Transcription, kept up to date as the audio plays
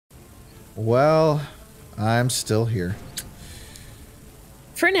Well, I'm still here.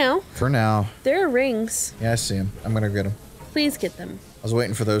 For now. For now. There are rings. Yeah, I see them. I'm gonna get them. Please get them. I was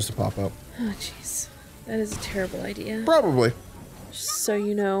waiting for those to pop up. Oh, jeez. That is a terrible idea. Probably. Just so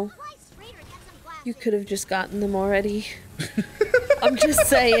you know, you could have just gotten them already. I'm just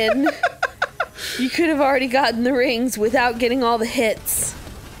saying. You could have already gotten the rings without getting all the hits.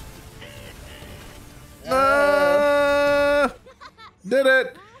 Did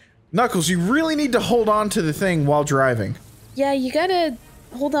it! Knuckles, you really need to hold on to the thing while driving. Yeah, you gotta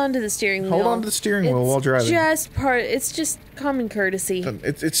hold on to the steering wheel. Hold on to the steering wheel while driving. It's just common courtesy.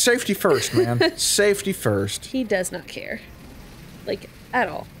 It's safety first, man. Safety first. He does not care. Like, at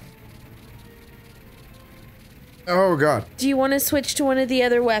all. Oh, God. Do you want to switch to one of the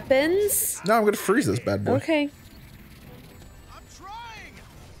other weapons? No, I'm gonna freeze this bad boy. Okay.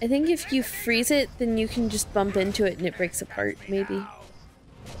 I think if you freeze it, then you can just bump into it and it breaks apart, maybe.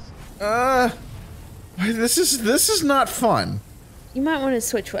 This is not fun. You might want to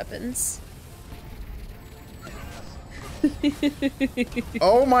switch weapons.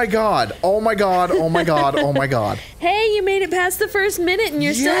 Oh my god. Oh my god. Oh my god. Oh my god. Hey, you made it past the first minute and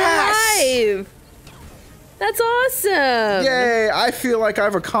you're still alive! That's awesome! Yay, I feel like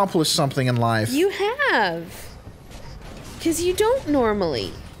I've accomplished something in life. You have. Because you don't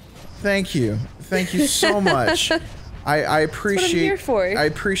normally. Thank you. Thank you so much. I appreciate That's what I'm here for. I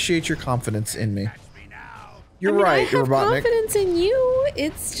appreciate your confidence in me. You're I right, have Robotnik. confidence in you.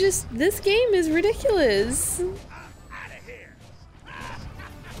 It's just this game is ridiculous.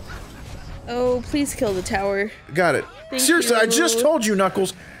 Oh, please kill the tower. Got it. Thank Seriously, you. I just told you,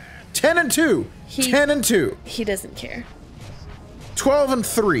 Knuckles. 10 and 2. 10 and 2. He doesn't care. 12 and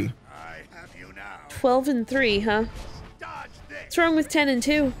 3. 12 and 3, huh? What's wrong with 10 and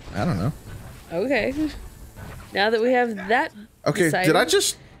 2? I don't know. Okay. Now that we have that Okay, decided, did I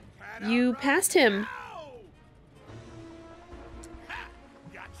just... You passed him.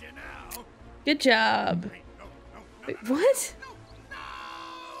 Good job. Wait, what?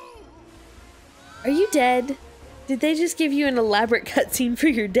 Are you dead? Did they just give you an elaborate cutscene for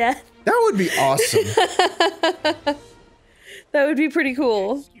your death? That would be awesome. That would be pretty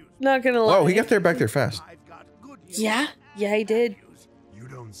cool. Not gonna lie. Whoa, he got there back there fast. Yeah? Yeah, he did. You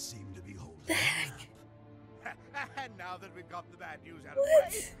don't seem to be holding. The heck? And now that we've got the bad news out of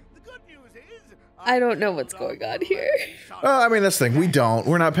What? the way, the good news is I don't know what's going on here. Well, I mean, that's the thing. We don't.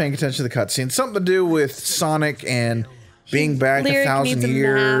 We're not paying attention to the cutscene. Something to do with Sonic and being back Lyric 1,000 needs a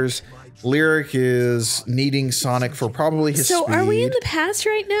years. Lyric is needing Sonic for probably his So speed. are we in the past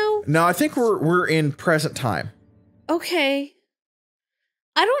right now? No, I think we're in present time. Okay.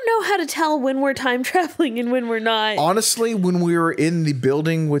 I don't know how to tell when we're time traveling and when we're not. Honestly, when we were in the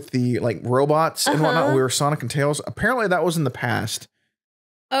building with the like robots and whatnot, we were Sonic and Tails. Apparently, that was in the past.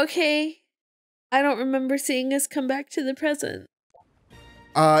 Okay. I don't remember seeing us come back to the present.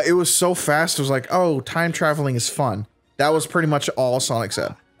 It was so fast. It was like, oh, time traveling is fun. That was pretty much all Sonic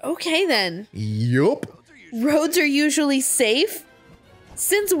said. Okay then. Yup. Roads are usually safe?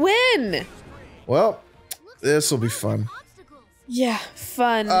 Since when? Well, this will be fun. Yeah,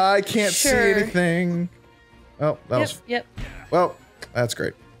 fun. I can't see Sure. anything. Oh, that was... Yep. Well, that's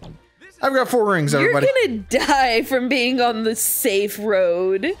great. I've got 4 rings, everybody. You're gonna die from being on the safe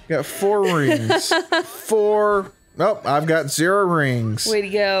road. Got 4 rings. 4... Nope, I've got 0 rings. Way to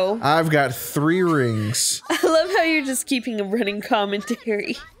go. I've got 3 rings. I love how you're just keeping a running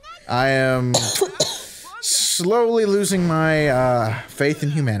commentary. I am slowly losing my faith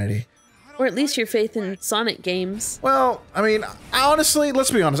in humanity. Or at least your faith in Sonic games. Well, I mean, honestly,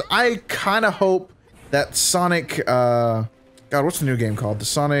 let's be honest. I kind of hope that Sonic, God, what's the new game called? The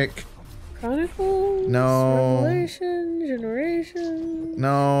Sonic... Chronicles? No. Revelation? Generation?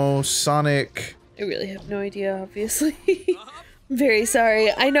 No, Sonic... I really have no idea, obviously. I'm very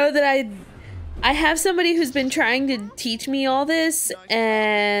sorry. I know that I have somebody who's been trying to teach me all this,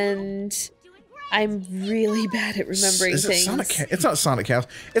 and I'm really bad at remembering Is it things. Sonic? It's not Sonic Chaos.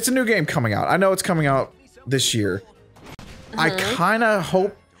 It's a new game coming out. I know it's coming out this year. I kind of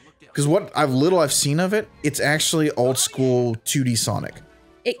hope, because what I've seen of it, it's actually old school 2D Sonic.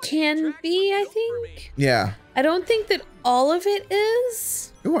 It can be, I think. Yeah. I don't think that all of it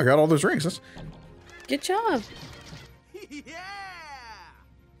is. Ooh, I got all those rings. Good job. yeah.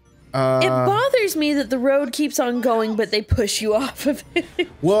 It bothers me that the road keeps on going, but they push you off of it.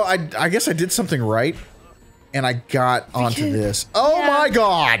 Well, I guess I did something right, and I got onto this. Oh Yeah. my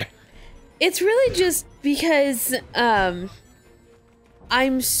god! It's really just because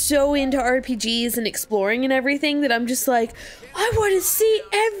I'm so into RPGs and exploring and everything that I'm just like, I want to see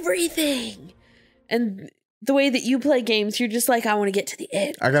everything. And the way that you play games, you're just like, I want to get to the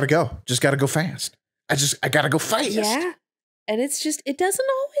end. I gotta go. Just gotta go fast. I gotta go fast. Yeah. And it's just, it doesn't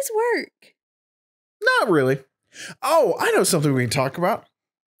always work. Not really. Oh, I know something we can talk about.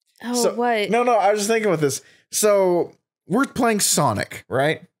 Oh, what? No, I was just thinking about this. So we're playing Sonic,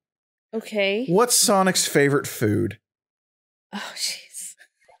 right? Okay. What's Sonic's favorite food? Oh, jeez.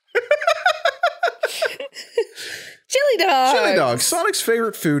 Chili dogs. Chili dogs. Sonic's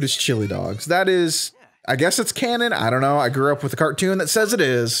favorite food is chili dogs. That is, I guess it's canon. I don't know. I grew up with a cartoon that says it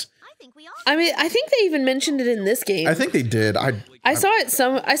is. I mean, I think they even mentioned it in this game. I think they did. I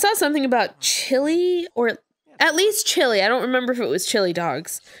saw something about chili, or at least chili. I don't remember if it was chili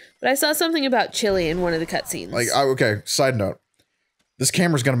dogs, but I saw something about chili in one of the cutscenes. Like, okay, side note. This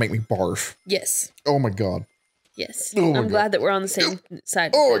camera's gonna make me barf. Yes. Oh my god. Yes. Oh my I'm God. glad that we're on the same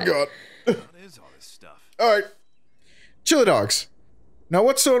side. Oh my god. All right. Chili dogs. Now,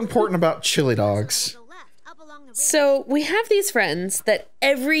 what's so important about chili dogs? So we have these friends that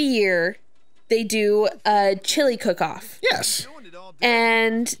every year they do a chili cook-off. Yes.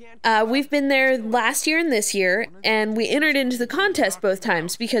 And we've been there last year and this year, and we entered into the contest both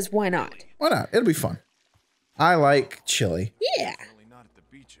times because why not? Why not? It'll be fun. I like chili. Yeah.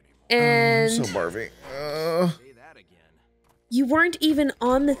 And So barfy. you weren't even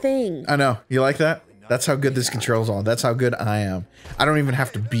on the thing. I know. You like that? That's how good this control's on. That's how good I am. I don't even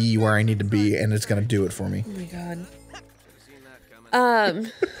have to be where I need to be, and it's gonna do it for me. Oh my god.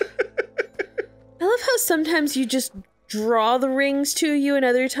 I love how sometimes you just draw the rings to you, and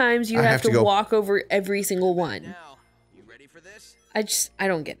other times you have to walk over every single one. Now, you ready for this? I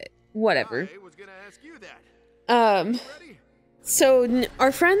don't get it. Whatever. I was gonna ask you that. Um, so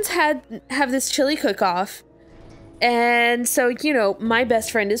our friends have this chili cook-off, and so, you know, my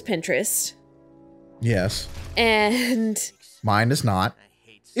best friend is Pinterest. Yes. And Mine is not.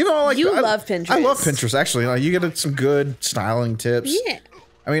 Even though I love Pinterest. I love Pinterest, actually. Like, you get some good styling tips. Yeah.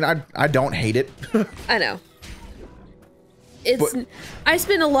 I mean, I don't hate it. I know. I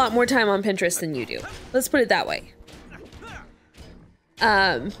spend a lot more time on Pinterest than you do. Let's put it that way.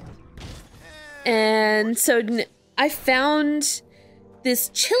 And so I found this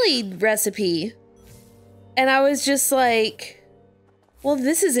chili recipe, and I was just like, well,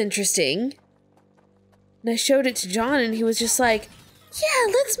 this is interesting. And I showed it to John, and he was just like,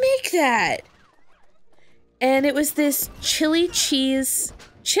 yeah, let's make that. And it was this chili cheese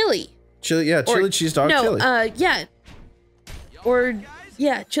chili. Chili, yeah, chili cheese dog chili. Yeah. Or,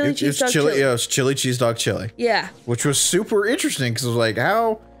 yeah, chili cheese dog chili. chili. Yeah, it's chili cheese dog chili. Yeah. Which was super interesting, because it was like,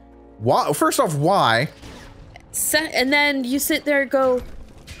 why? First off, why? And then you sit there and go,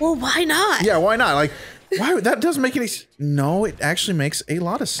 well, why not? Yeah, why not? Like, why? That doesn't make any sense. No, it actually makes a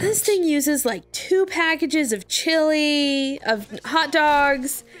lot of sense. This thing uses like 2 packages of chili, of hot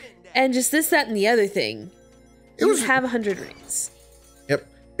dogs, and just this, that, and the other thing. You have 100 rings. Yep.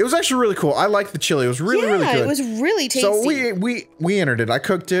 It was actually really cool. I liked the chili. It was really, really good. It was really tasty. So we entered it. I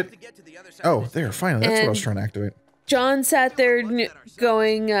cooked it. Oh, there, finally. That's what I was trying to activate. John sat there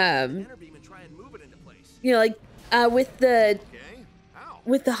going, you know, like, with the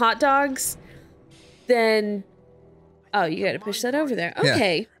hot dogs, then, oh, you gotta push that over there.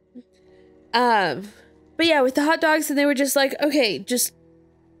 Okay. Yeah. But yeah, with the hot dogs, and they were just like, okay, just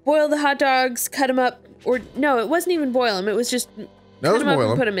boil the hot dogs, cut them up, or no, it wasn't even boil them. It was just cut them up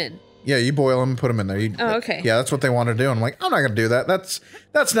and put them in. Yeah, you boil them and put them in there. Okay. Yeah, that's what they want to do. And I'm like, I'm not gonna do that. That's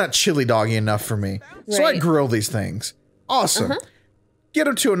not chili doggy enough for me. Right. So I grill these things. Awesome. Get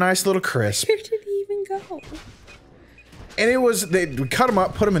them to a nice little crisp. Where did he even go? And it was, we cut them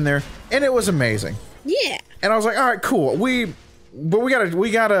up, put them in there, and it was amazing. Yeah. And I was like, all right, cool. We gotta get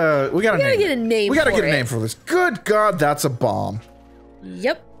a name. We gotta get a name for this. Good God, that's a bomb.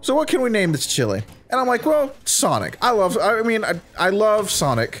 Yep. So what can we name this chili? And I'm like, well, Sonic. I love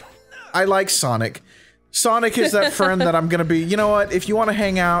Sonic. I like Sonic. Sonic is that friend that I'm gonna be, you know what, if you want to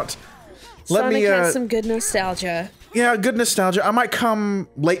hang out, Sonic has some good nostalgia. Yeah, good nostalgia. I might come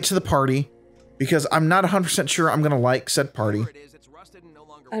late to the party, because I'm not 100% sure I'm gonna like said party.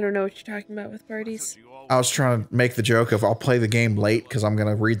 I don't know what you're talking about with parties. I was trying to make the joke of I'll play the game late because I'm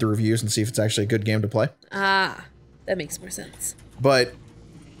gonna read the reviews and see if it's actually a good game to play. Ah, that makes more sense. But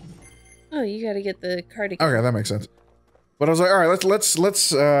oh, you gotta get the card again. Okay, that makes sense. But I was like, all right, let's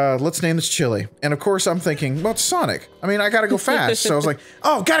name this chili. And of course, I'm thinking, well, it's Sonic. I mean, I gotta go fast. So I was like,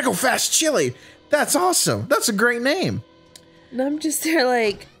 oh, gotta go fast, chili. That's awesome. That's a great name. And I'm just there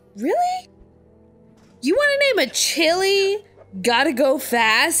like, really? You want to name a chili? Gotta go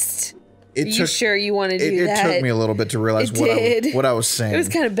fast? Are you sure you want to do that? It took me a little bit to realize what I was saying. It was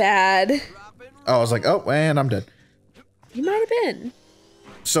kind of bad. Oh, I was like, oh, and I'm dead. You might have been.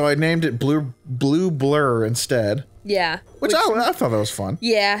 So I named it Blue Blur instead. Yeah. Which I thought that was fun.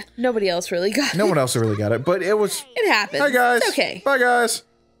 Yeah, nobody else really got it. No one else really got it, but it was... It happens. Hi, guys. It's okay. Bye, guys.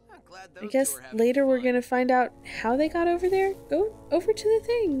 I guess later we're gonna find out how they got over there. Go over to the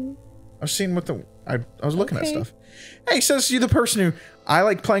thing. I was seeing what the... I was looking at stuff. Hey, says you're the person who... I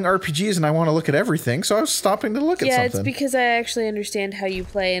like playing RPGs and I want to look at everything, so I was stopping to look at something. Yeah, it's because I actually understand how you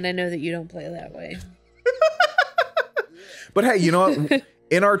play, and I know that you don't play that way. But hey, you know what?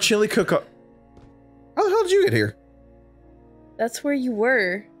 In our chili cook-up... How the hell did you get here? That's where you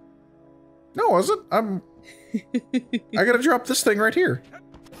were. No, was it? I gotta drop this thing right here.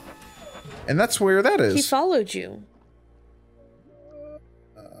 And that's where that is. He followed you.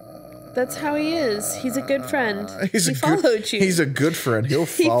 That's how he is. He's a good friend. He followed you. He's a good friend. He'll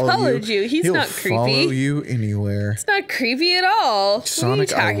follow you. He followed you. He's not creepy. He'll follow you anywhere. It's not creepy at all.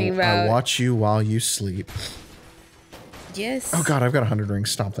 Sonic, what are you talking about? I watch you while you sleep. Yes. Oh god, I've got 100 rings.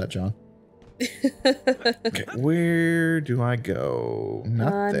 Stop that, John. Okay, where do I go?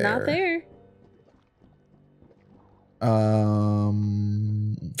 Not there. Not there.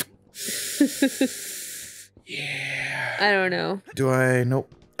 Yeah. I don't know. Do I?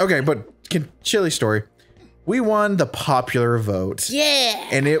 Nope. Okay, but chili story. We won the popular vote. Yeah.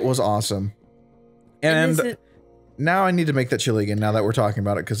 And it was awesome. And now I need to make that chili again now that we're talking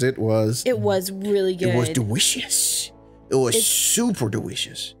about it, because it was... It was really good. It was delicious. It was super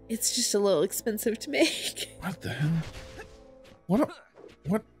delicious. It's just a little expensive to make. What the hell? What?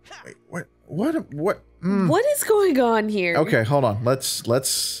 What is going on here? Okay, hold on. Let's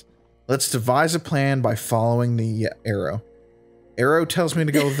devise a plan by following the arrow. Arrow tells me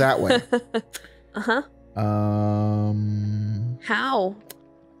to go that way. Uh-huh. How?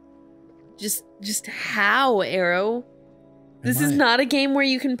 Just how, Arrow? This is not a game where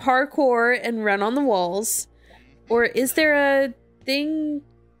you can parkour and run on the walls. Or is there a thing?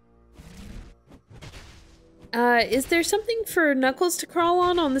 Is there something for Knuckles to crawl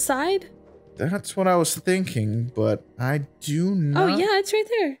on the side? That's what I was thinking, but I do not... Oh, yeah, it's right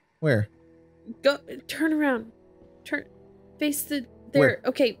there. Where? Go, turn around. Face there. Where?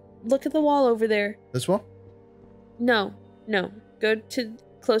 Okay, look at the wall over there. This wall? No. Go to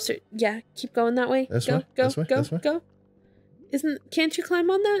closer. Yeah, keep going that way. Go. Can't you climb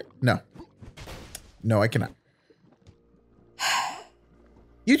on that? No, I cannot.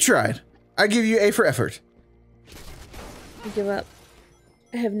 You tried. I give you A for effort. I give up.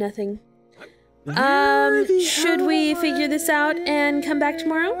 I have nothing. Should we figure this out and come back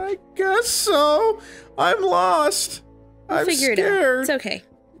tomorrow? I guess so. I'm lost. I'm figure scared. it out. It's okay.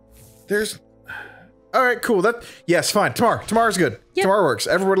 All right, cool. Yes, fine. Tomorrow's good. Yep. Tomorrow works.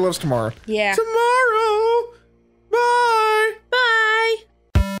 Everybody loves tomorrow. Yeah. Tomorrow.